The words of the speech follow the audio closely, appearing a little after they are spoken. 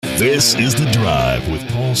This is The Drive with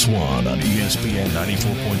Paul Swan on ESPN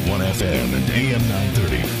 94.1 FM and AM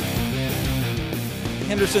 930.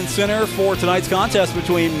 Henderson Center for tonight's contest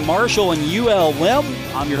between Marshall and ULM.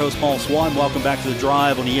 I'm your host, Paul Swan. Welcome back to The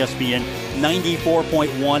Drive on ESPN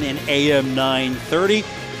 94.1 and AM 930.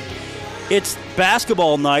 It's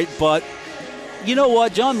basketball night, but you know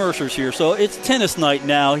what? John Mercer's here, so it's tennis night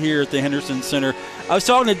now here at the Henderson Center. I was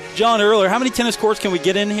talking to John earlier. How many tennis courts can we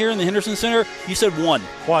get in here in the Henderson Center? You said one.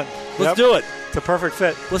 One. Let's do it. It's a perfect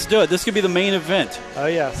fit. Let's do it. This could be the main event. Oh,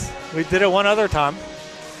 yes. We did it one other time.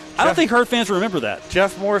 I don't think Herd fans remember that.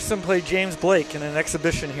 Jeff Morrison played James Blake in an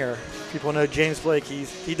exhibition here. People know James Blake.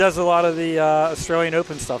 He does a lot of the Australian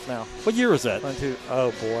Open stuff now. What year was that?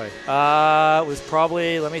 Oh, boy. It was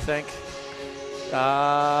probably, let me think,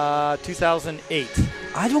 2008.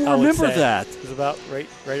 I don't remember that. It was about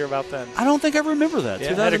right about then. I don't think I remember that.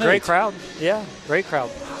 Yeah, had a great crowd. Yeah, great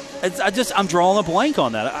crowd. I'm drawing a blank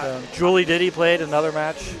on that. Julie Diddy played another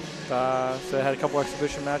match. So it had a couple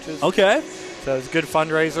exhibition matches. Okay. So it was a good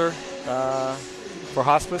fundraiser for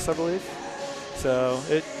hospice, I believe. So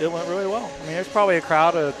it went really well. I mean, there's probably a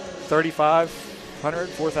crowd of 3,500,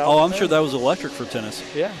 4,000. Oh, I'm sure that was electric for tennis.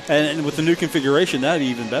 Yeah. And with the new configuration, that'd be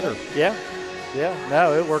even better. Yeah. Yeah.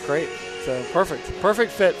 No, it worked great. So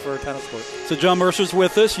perfect fit for a tennis court. So John Mercer's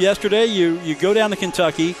with us. Yesterday, you go down to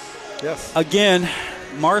Kentucky. Yes. Again,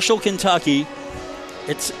 Marshall, Kentucky.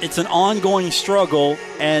 It's an ongoing struggle,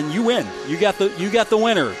 and you win. You got the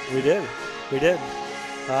winner. We did. It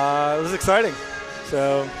was exciting.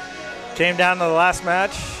 So came down to the last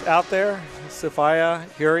match out there. Sophia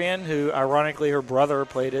Hurian, who ironically her brother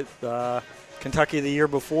played at Kentucky the year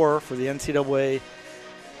before for the NCAA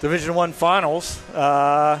Division I Finals,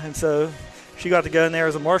 and so she got to go in there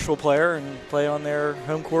as a Marshall player and play on their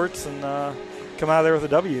home courts and come out of there with a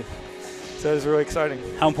W. So it was really exciting.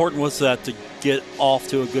 How important was that to get off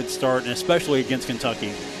to a good start, and especially against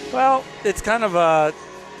Kentucky? Well, it's kind of a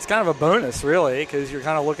bonus, really, because you're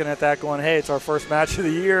kind of looking at that going, hey, it's our first match of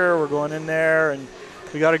the year. We're going in there, and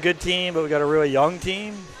we got a good team, but we got a really young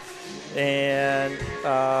team. And,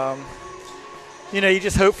 you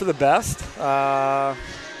just hope for the best.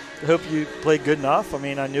 I hope you played good enough. I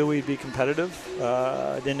mean, I knew we'd be competitive.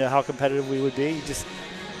 I didn't know how competitive we would be.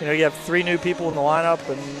 You have 3 new people in the lineup,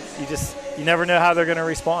 and you never know how they're going to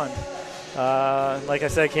respond. Like I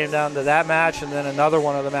said, it came down to that match and then another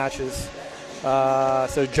one of the matches.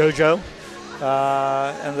 So JoJo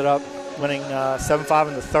ended up winning 7-5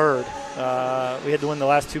 in the third. We had to win the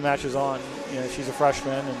last 2 matches on. She's a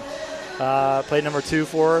freshman and played number 2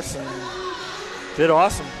 for us and did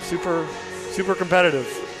awesome. Super competitive.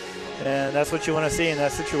 And that's what you want to see in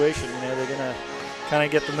that situation. They're going to kind of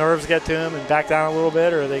get the nerves get to them and back down a little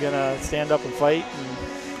bit, or are they going to stand up and fight?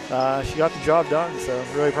 And she got the job done, so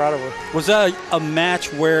really proud of her. Was that a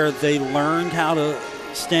match where they learned how to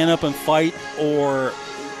stand up and fight, or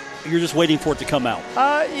you're just waiting for it to come out?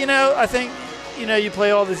 I think, you play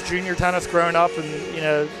all this junior tennis growing up, and,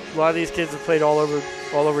 a lot of these kids have played all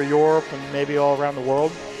over Europe and maybe all around the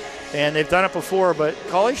world. And they've done it before, but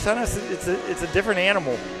college tennis, it's a different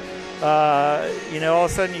animal. All of a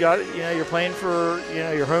sudden you're playing for,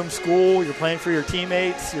 your home school, you're playing for your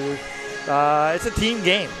teammates. It's a team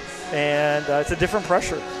game, and it's a different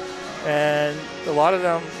pressure. And a lot of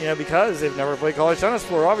them, because they've never played college tennis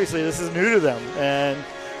before, obviously this is new to them. And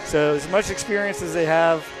so as much experience as they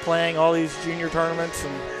have playing all these junior tournaments,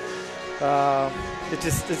 and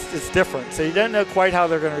it's different. So you don't know quite how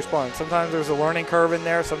they're going to respond. Sometimes there's a learning curve in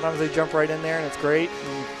there. Sometimes they jump right in there, and it's great.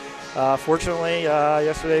 And fortunately,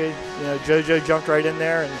 yesterday, JoJo jumped right in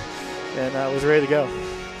there and was ready to go.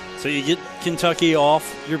 So you get Kentucky off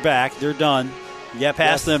your back. They're done. You got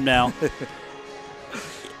past them now.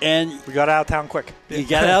 And we got out of town quick. You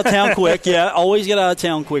got out of town quick. Yeah, always get out of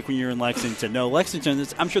town quick when you're in Lexington. No, Lexington,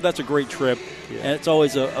 I'm sure that's a great trip. Yeah. And it's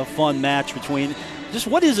always a fun match between – just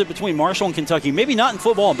what is it between Marshall and Kentucky? Maybe not in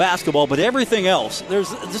football and basketball, but everything else. There's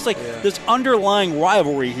just this underlying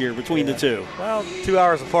rivalry here between the two. Well, 2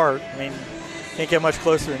 hours apart. I mean, can't get much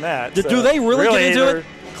closer than that. Do they really get into it?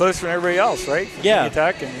 Closer than everybody else, right? Yeah.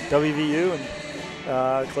 Virginia Tech and WVU and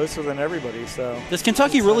closer than everybody. So does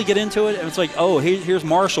Kentucky really get into it? And it's like, oh, here's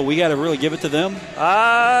Marshall. We got to really give it to them.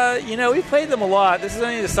 We played them a lot. This is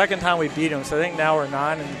only the second time we beat them, so I think now we're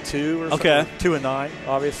 9-2 or something. Okay. 2-9,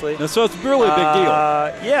 obviously. So it's really a big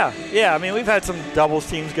deal. Yeah. I mean, we've had some doubles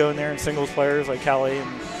teams go in there and singles players like Kelly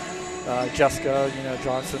and Jessica,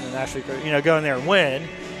 Johnson and Ashley, go in there and win.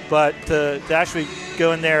 But to actually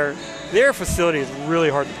go in there. Their facility is really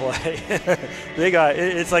hard to play.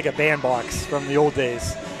 It's like a bandbox from the old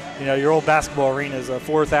days. Your old basketball arena is a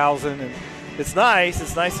 4,000, and it's nice.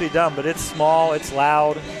 It's nicely done, but it's small. It's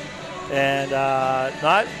loud. And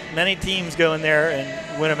not many teams go in there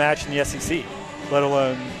and win a match in the SEC, let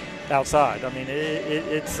alone outside. I mean,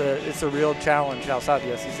 it's a real challenge outside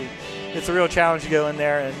the SEC. It's a real challenge to go in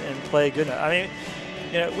there and play good enough. I mean,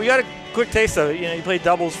 we got a quick taste of it. You play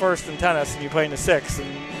doubles first in tennis, and you play in the six, and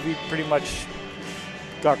we pretty much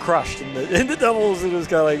got crushed in the doubles. It was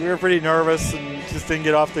kind of like we were pretty nervous and just didn't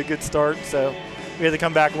get off to a good start. So we had to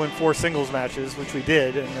come back and win 4 singles matches, which we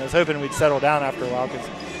did. And I was hoping we'd settle down after a while because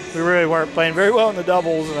we really weren't playing very well in the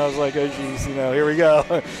doubles. And I was like, oh, geez, here we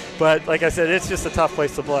go. But like I said, it's just a tough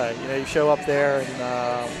place to play. You show up there,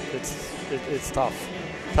 and it's tough.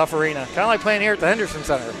 Tough arena. Kind of like playing here at the Henderson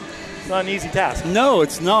Center. It's not an easy task. No,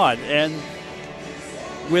 it's not. And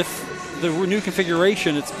with the new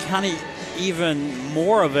configuration, it's kind of even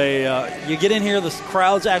more of a you get in here, the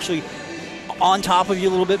crowd's actually on top of you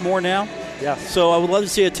a little bit more now. Yeah. So I would love to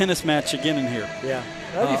see a tennis match again in here. Yeah.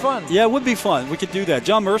 That'd be fun. Yeah, it would be fun. We could do that.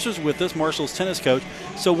 John Mercer's with us, Marshall's tennis coach.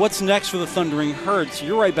 So what's next for the Thundering Herd? So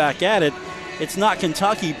you're right back at it. It's not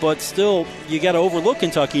Kentucky, but still, you got to overlook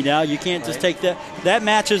Kentucky now. You can't just take that. That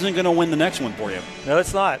match isn't going to win the next one for you. No,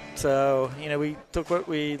 it's not. So, we took what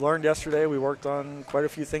we learned yesterday. We worked on quite a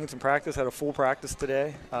few things in practice, had a full practice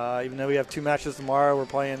today. Even though we have 2 matches tomorrow, we're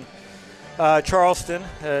playing Charleston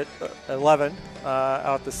at 11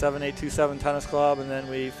 out at the 7827 Tennis Club, and then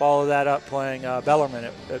we follow that up playing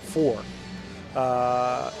Bellarmine at 4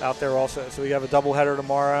 out there also. So we have a doubleheader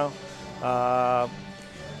tomorrow. Our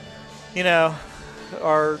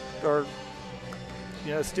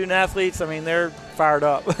student athletes, they're fired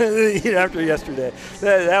up after yesterday.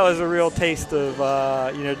 That was a real taste of,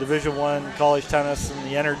 Division I college tennis and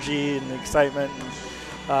the energy and the excitement.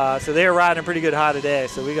 So they are riding pretty good high today,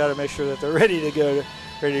 so we got to make sure that they're ready to go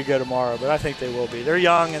tomorrow. But I think they will be. They're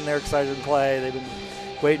young and they're excited to play. They've been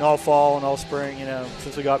waiting all fall and all spring,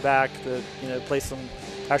 since we got back to, play some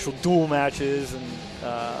actual dual matches, and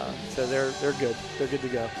so they're good. They're good to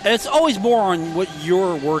go. And it's always more on what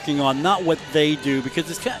you're working on, not what they do, because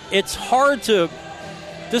it's hard to.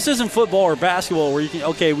 This isn't football or basketball where you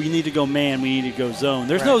can, we need to go man, we need to go zone.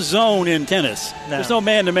 There's no zone in tennis. No. There's no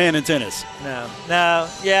man-to-man in tennis. No.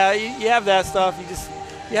 Yeah, you have that stuff.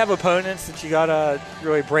 You have opponents that you got to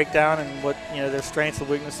really break down and what, their strengths and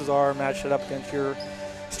weaknesses are, match it up against your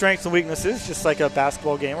strengths and weaknesses, just like a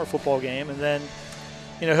basketball game or football game. And then,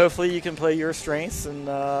 hopefully you can play your strengths and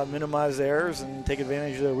minimize theirs and take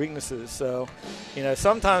advantage of their weaknesses. So,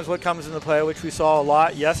 sometimes what comes into play, which we saw a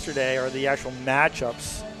lot yesterday, are the actual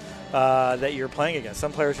matchups that you're playing against.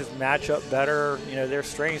 Some players just match up better. Their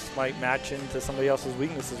strengths might match into somebody else's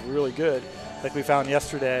weaknesses really good. Like we found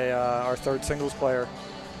yesterday, our third singles player,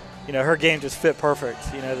 her game just fit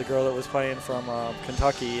perfect. The girl that was playing from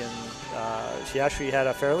Kentucky, and she actually had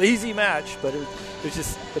a fairly easy match, but it was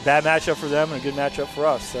just a bad matchup for them and a good matchup for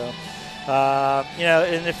us. So,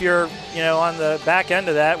 and if you're, on the back end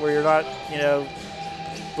of that where you're not,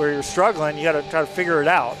 where you're struggling, you got to try to figure it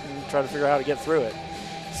out and try to figure out how to get through it.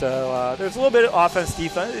 So there's a little bit of offense,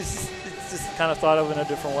 defense. It's just kind of thought of in a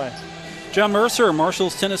different way. John Mercer,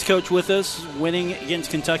 Marshall's tennis coach, with us, winning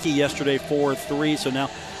against Kentucky yesterday 4-3. So now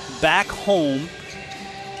back home,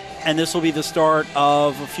 and this will be the start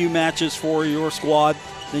of a few matches for your squad.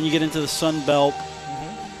 Then you get into the Sun Belt.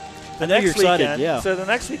 The next weekend, So the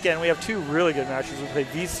next weekend we have 2 really good matches. We play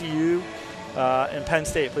VCU and Penn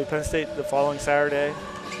State. Play Penn State the following Saturday,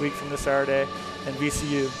 week from this Saturday, and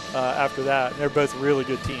VCU after that. And they're both really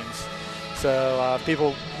good teams. So if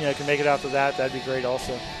people can make it out to that, that'd be great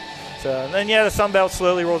also. So and then the Sun Belt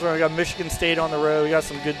slowly rolls around. We got Michigan State on the road. We got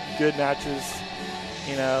some good matches,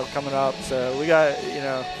 coming up. So we got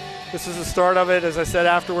this is the start of it. As I said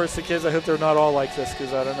afterwards to kids, I hope they're not all like this,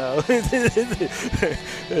 because I don't know.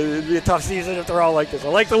 It'd be a tough season if they're all like this. I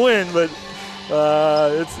like to win, but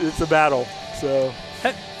it's a battle. So,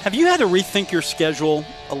 have you had to rethink your schedule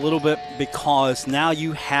a little bit, because now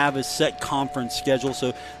you have a set conference schedule?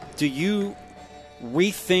 So, do you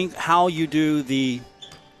rethink how you do the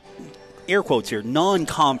air quotes here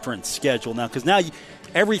non-conference schedule now? Because now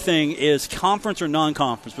everything is conference or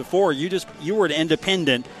non-conference. Before you were an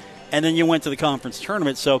independent, and then you went to the conference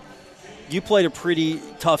tournament. So you played a pretty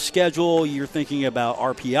tough schedule. You're thinking about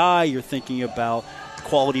RPI. You're thinking about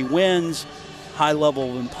quality wins, high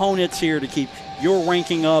level of opponents here to keep your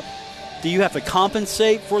ranking up. Do you have to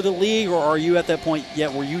compensate for the league, or are you at that point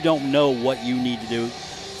yet where you don't know what you need to do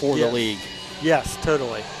for the league? Yes,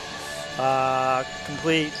 totally.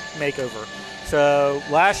 Complete makeover. So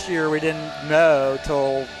last year we didn't know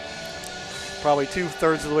till probably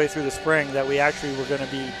 2/3 of the way through the spring that we actually were going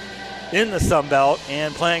to be in the Sun Belt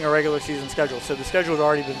and playing a regular season schedule. So the schedule had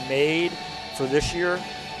already been made for this year.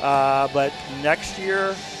 But next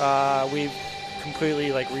year, we've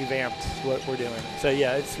completely revamped what we're doing. So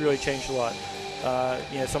yeah, it's really changed a lot.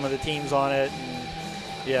 Some of the teams on it, and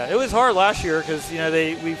yeah, it was hard last year because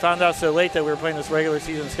we found out so late that we were playing this regular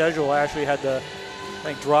season schedule. I actually had to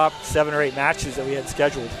drop 7 or 8 matches that we had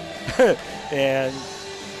scheduled, and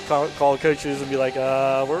call coaches and be like,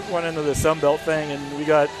 we're going into the Sun Belt thing, and we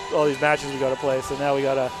got all these matches we got to play. So now we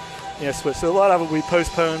got to switch. So a lot of it we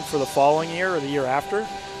postponed for the following year or the year after.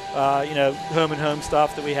 Home and home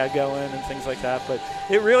stuff that we had going and things like that. But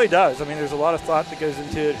it really does. I mean, there's a lot of thought that goes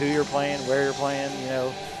into it, who you're playing, where you're playing.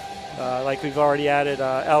 We've already added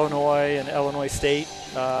Illinois and Illinois State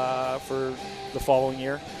for the following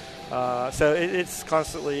year. So it's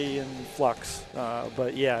constantly in flux.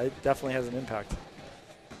 But, yeah, it definitely has an impact.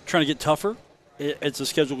 Trying to get tougher? Is the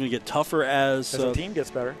schedule going to get tougher as the team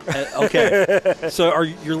gets better? Okay. So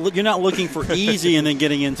you're not looking for easy and then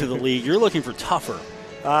getting into the league. You're looking for tougher.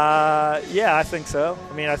 Yeah, I think so.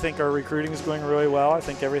 I mean, I think our recruiting is going really well. I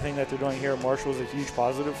think everything that they're doing here at Marshall is a huge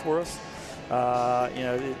positive for us.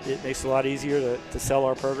 It makes it a lot easier to sell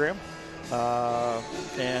our program.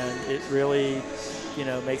 And it really,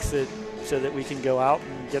 makes it so that we can go out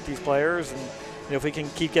and get these players. And if we can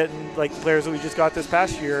keep getting the players that we just got this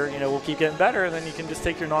past year, we'll keep getting better. And then you can just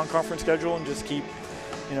take your non-conference schedule and just keep,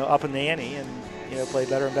 up in the ante and, play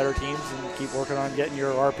better and better teams and keep working on getting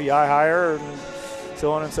your RPI higher and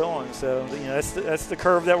so on and so on. So, that's the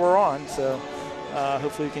curve that we're on. So,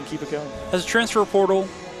 hopefully we can keep it going. Has the transfer portal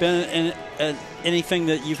been anything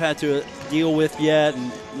that you've had to deal with yet,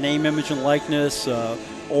 and name, image, and likeness?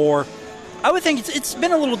 Or I would think it's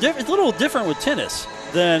been a little different. It's a little different with tennis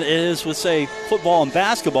than it is with, say, football and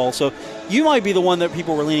basketball. So you might be the one that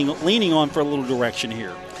people were leaning on for a little direction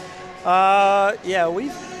here. Yeah,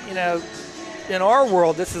 we've, in our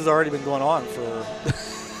world, this has already been going on for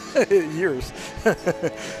years.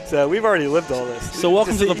 So we've already lived all this. So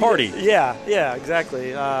welcome to the party. Yeah,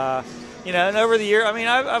 exactly. And over the year, I mean,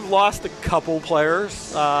 I've lost a couple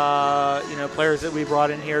players. Players that we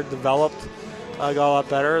brought in here developed, got a lot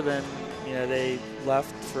better than, they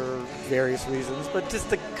left for various reasons, but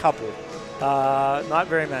just a couple. Not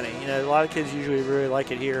very many. A lot of kids usually really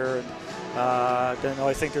like it here. And don't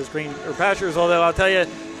always think there's green or pastures, although I'll tell you,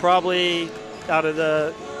 probably out of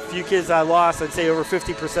the few kids I lost, I'd say over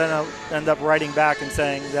 50% will end up writing back and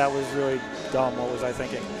saying that was really dumb. What was I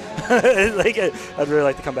thinking? I'd really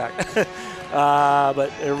like to come back.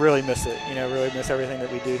 But I really miss it. Really miss everything that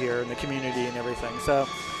we do here in the community and everything. So,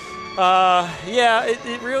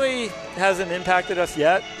 it really hasn't impacted us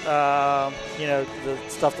yet. The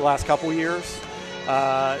stuff the last couple years.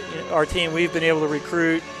 Our team, we've been able to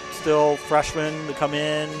recruit still freshmen to come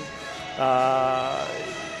in. I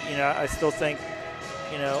still think,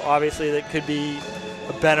 obviously that could be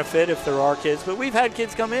a benefit if there are kids. But we've had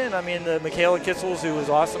kids come in. I mean, the Michaela Kissels, who was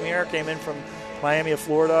awesome here, came in from Miami of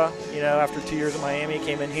Florida, after 2 years in Miami,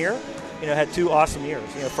 came in here, had 2 awesome years.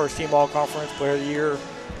 First team all-conference, player of the year,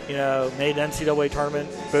 made NCAA tournament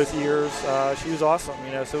both years. She was awesome,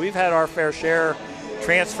 So we've had our fair share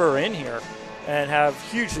transfer in here and have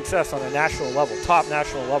huge success on a national level, top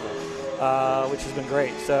national level, which has been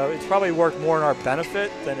great. So it's probably worked more in our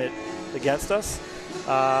benefit than it against us.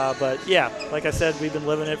 But yeah, like I said, we've been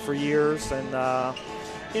living it for years, and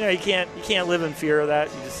you can't live in fear of that.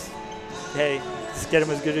 You just get them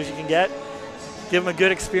as good as you can get, give them a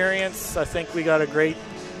good experience. I think we got a great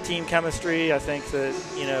team chemistry. I think that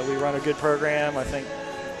we run a good program. I think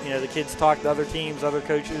the kids talk to other teams, other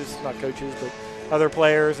coaches, not coaches, but other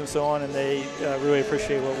players and so on, and they really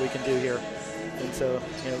appreciate what we can do here, and so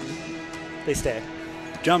they stay.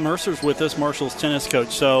 John Mercer's with us, Marshall's tennis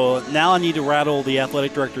coach. So now I need to rattle the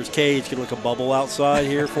athletic director's cage, get like a bubble outside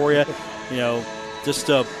here for you, just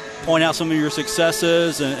to point out some of your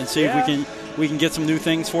successes and see if we can get some new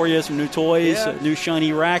things for you, some new toys, new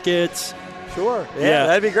shiny rackets. Sure. Yeah,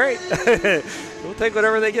 that'd be great. We'll take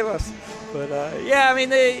whatever they give us. But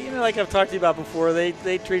they, like I've talked to you about before,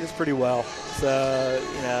 they treat us pretty well. So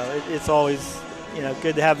it's always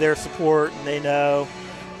good to have their support, and they know.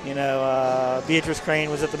 Beatrice Crane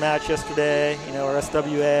was at the match yesterday, our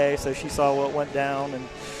SWA, so she saw what went down. And,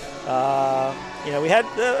 we had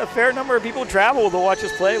a fair number of people travel to watch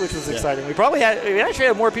us play, which was exciting. We actually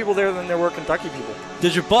had more people there than there were Kentucky people.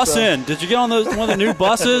 Did you bus in? Did you get on one of the new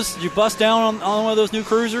buses? Did you bus down on one of those new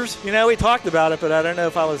cruisers? We talked about it, but I don't know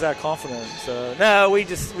if I was that confident. So, no, we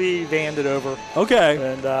vanned it over.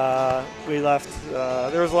 Okay. And we left.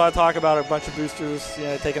 There was a lot of talk about a bunch of boosters,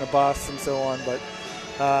 taking a bus and so on, but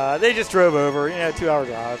they just drove over, 2-hour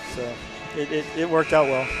drive, so it worked out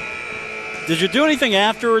well. Did you do anything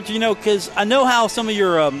afterwards? Because I know how some of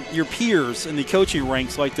your peers in the coaching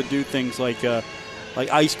ranks like to do things like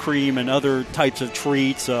ice cream and other types of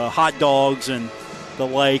treats, hot dogs and the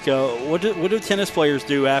like. What do tennis players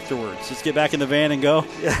do afterwards? Just get back in the van and go?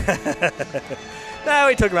 No,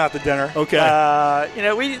 we took them out to dinner. Okay.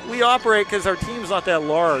 We operate because our team's not that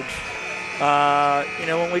large.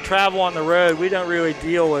 When we travel on the road, we don't really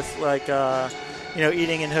deal with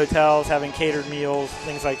eating in hotels, having catered meals,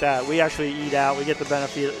 things like that. We actually eat out. We get the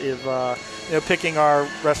benefit of picking our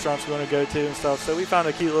restaurants we want to go to and stuff. So we found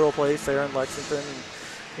a cute little place there in Lexington,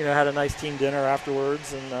 and had a nice team dinner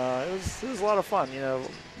afterwards, and it was a lot of fun.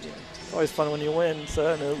 It's always fun when you win. So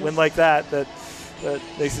a win like that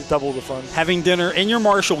makes it double the fun. Having dinner in your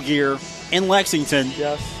Marshall gear in Lexington.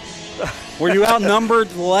 Yes. Were you outnumbered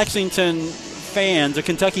the Lexington fans, the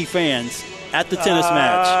Kentucky fans, at the tennis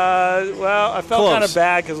match? Well, I felt kind of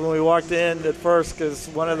bad because when we walked in at first, because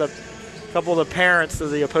couple of the parents of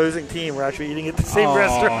the opposing team were actually eating at the same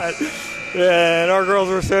restaurant. And our girls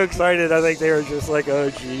were so excited. I think they were just like,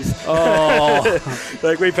 oh, geez. Oh.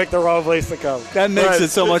 Like we picked the wrong place to come. That makes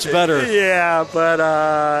it so much better. Yeah, but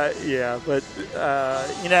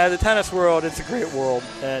the tennis world, it's a great world.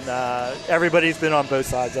 And everybody's been on both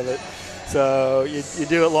sides of it. So you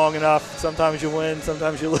do it long enough. Sometimes you win,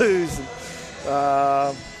 sometimes you lose.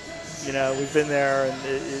 And, we've been there, and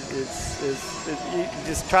you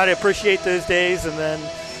just try to appreciate those days and then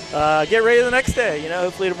get ready the next day.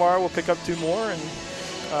 Hopefully tomorrow we'll pick up 2 more, and we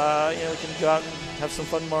can go out and have some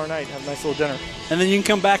fun tomorrow night, have a nice little dinner. And then you can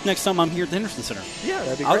come back next time I'm here at the Henderson Center. Yeah,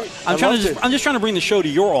 that'd be great. I'm just trying to bring the show to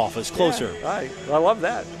your office closer. Yeah, I love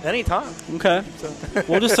that. Anytime. Okay. So.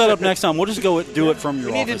 We'll just set up next time. We'll just go do it from your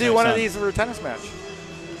office. We need to do one of these for a tennis match.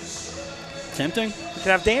 Tempting? We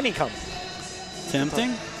can have Danny come.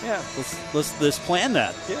 Tempting? Yeah. Let's plan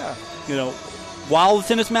that. Yeah. While the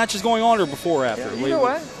tennis match is going on or before or after? Yeah, either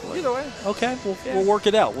way. Okay, we'll work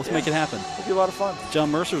it out. Let's make it happen. It'll be a lot of fun.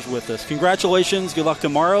 John Mercer's with us. Congratulations. Good luck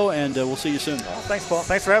tomorrow, and we'll see you soon. Thanks, Paul.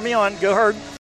 Thanks for having me on. Go Herd.